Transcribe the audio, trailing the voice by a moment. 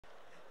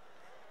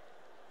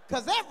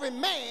Because every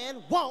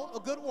man want a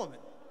good woman.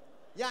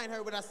 Y'all ain't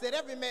heard what I said.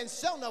 Every man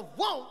sure enough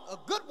want a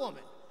good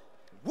woman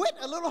with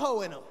a little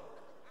hoe in them.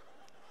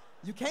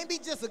 You can't be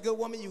just a good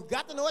woman. You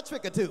got to know a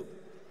trick or two.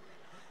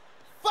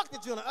 Fuck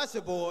that you're on the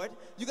usher board.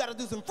 You got to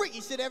do some freaky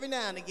shit every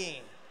now and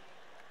again.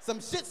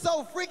 Some shit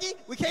so freaky,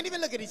 we can't even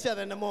look at each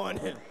other in the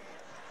morning.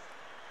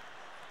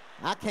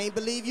 I can't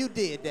believe you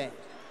did that.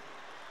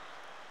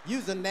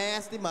 You's a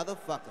nasty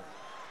motherfucker.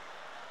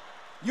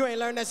 You ain't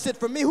learned that shit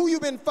from me. Who you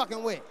been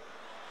fucking with?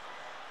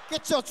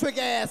 Get your trick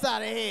ass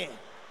out of here.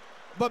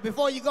 But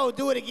before you go,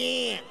 do it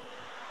again.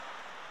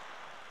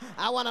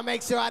 I want to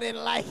make sure I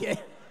didn't like it.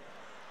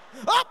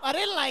 Oh, I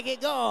didn't like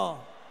it. Go.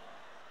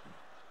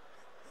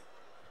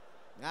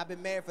 I've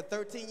been married for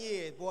 13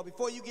 years, boy.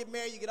 Before you get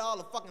married, you get all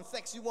the fucking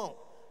sex you want.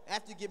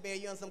 After you get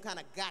married, you're on some kind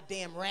of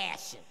goddamn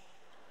ration.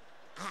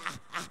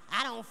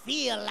 I don't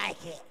feel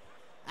like it.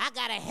 I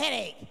got a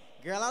headache.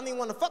 Girl, I don't even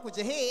want to fuck with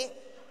your head.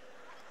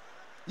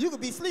 You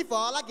could be asleep for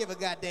all I give a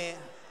goddamn.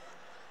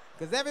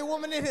 Because every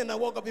woman in here done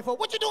woke up before.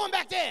 What you doing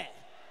back there?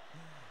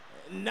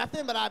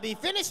 Nothing, but I'll be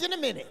finished in a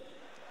minute.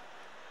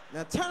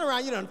 Now turn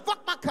around, you done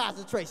fucked my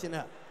concentration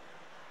up.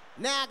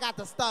 Now I got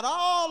to start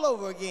all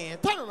over again.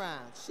 Turn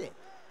around, shit.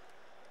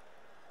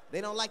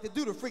 They don't like to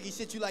do the freaky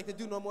shit you like to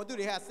do no more, do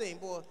they? How I say,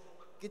 boy,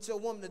 get your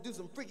woman to do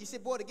some freaky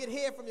shit. Boy, to get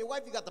hair from your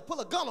wife, you got to pull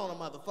a gun on a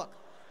motherfucker.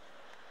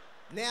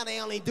 Now they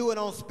only do it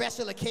on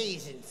special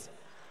occasions.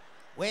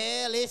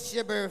 Well, it's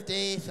your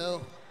birthday,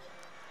 so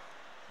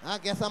I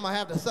guess I'm gonna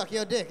have to suck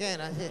your dick,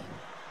 ain't I? Shit.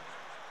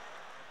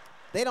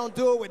 They don't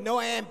do it with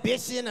no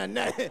ambition or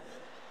nothing.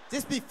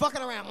 Just be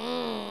fucking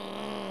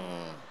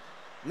around.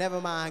 Never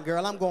mind,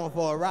 girl, I'm going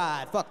for a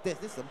ride. Fuck this,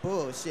 this is some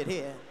bullshit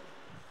here.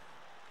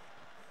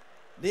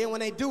 Then when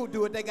they do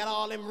it, they got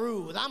all them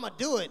rules. I'ma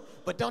do it,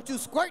 but don't you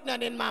squirt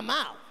nothing in my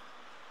mouth.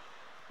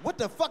 What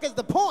the fuck is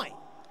the point?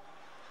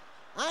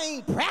 I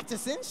ain't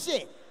practicing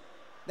shit.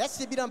 That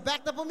shit be done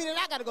backed up on me, then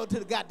I gotta go to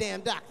the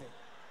goddamn doctor.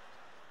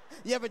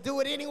 You ever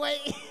do it anyway?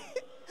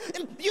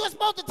 You were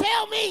supposed to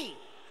tell me.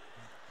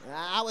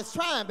 I was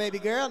trying, baby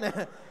girl.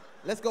 Now,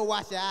 let's go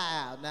wash your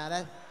eye out. Now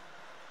that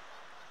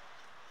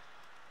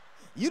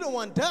you the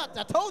one ducked.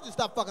 I told you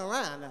stop fucking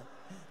around. Now,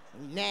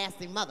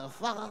 nasty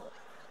motherfucker.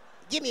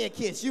 Give me a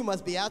kiss. You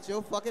must be out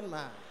your fucking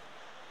mind.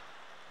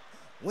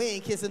 We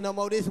ain't kissing no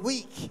more this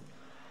week.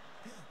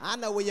 I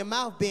know where your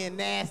mouth being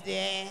nasty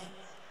ass.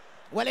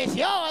 Well, it's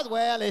yours.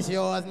 Well, it's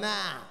yours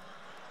now.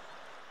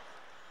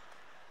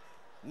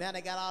 Now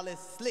they got all this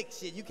slick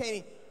shit. You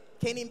can't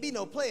even be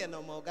no player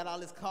no more. Got all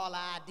this caller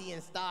ID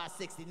and star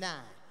 69.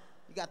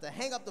 You got to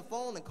hang up the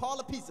phone and call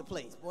a pizza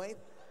place, boy.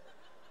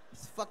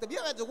 It's fucked up. You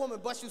ever had a woman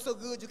bust you so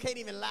good you can't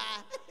even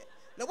lie?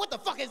 Now what the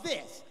fuck is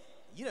this?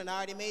 You done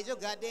already made your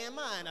goddamn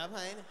mind up,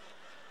 honey.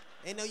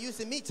 Ain't no use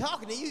in me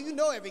talking to you. You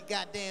know every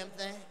goddamn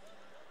thing.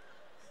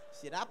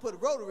 Shit, I put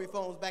rotary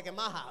phones back in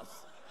my house.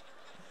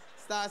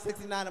 Star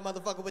 69 a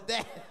motherfucker with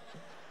that.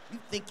 You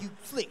think you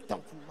slick,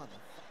 don't you, motherfucker?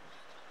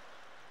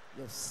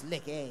 Your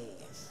slick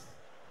ass.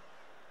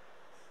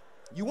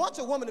 You want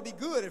your woman to be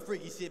good at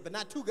freaky shit, but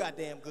not too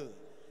goddamn good.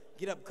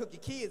 Get up and cook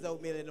your kids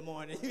oatmeal in the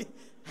morning.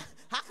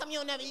 How come you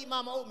don't never eat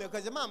mama oatmeal?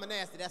 Because your mama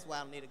nasty, that's why I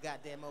don't need a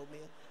goddamn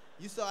oatmeal.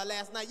 You saw her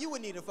last night, you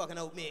wouldn't need a fucking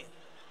oatmeal.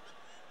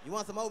 You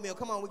want some oatmeal?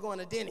 Come on, we're going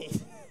to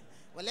Denny's.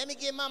 Well, let me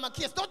give mama a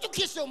kiss. Don't you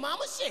kiss your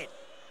mama, shit.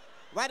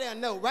 Write her a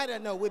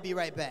note, we'll be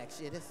right back,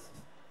 shit.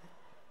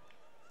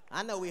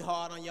 I know we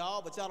hard on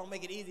y'all, but y'all don't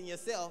make it easy on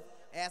yourself.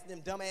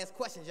 Asking them dumbass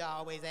questions y'all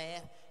always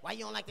ask. Why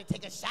you don't like to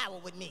take a shower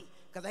with me?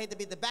 Because I hate to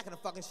be at the back of the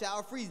fucking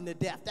shower freezing to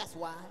death, that's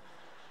why.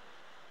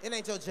 It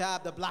ain't your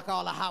job to block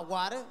all the hot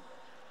water.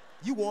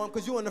 You warm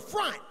because you in the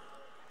front.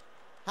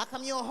 How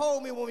come you don't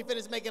hold me when we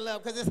finish making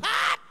love? Because it's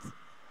hot.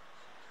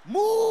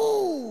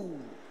 Move.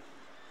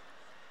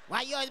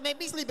 Why you always make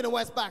me sleep in the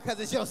wet spot? Because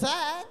it's your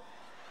side.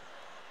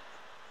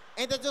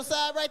 Ain't that your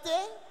side right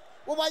there?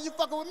 Well, why you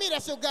fucking with me?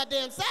 That's your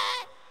goddamn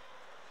side.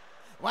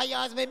 Why you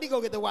always make me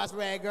go get the wash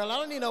rag, girl? I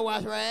don't need no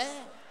wash rag.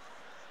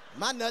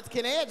 My nuts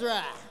can air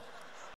dry.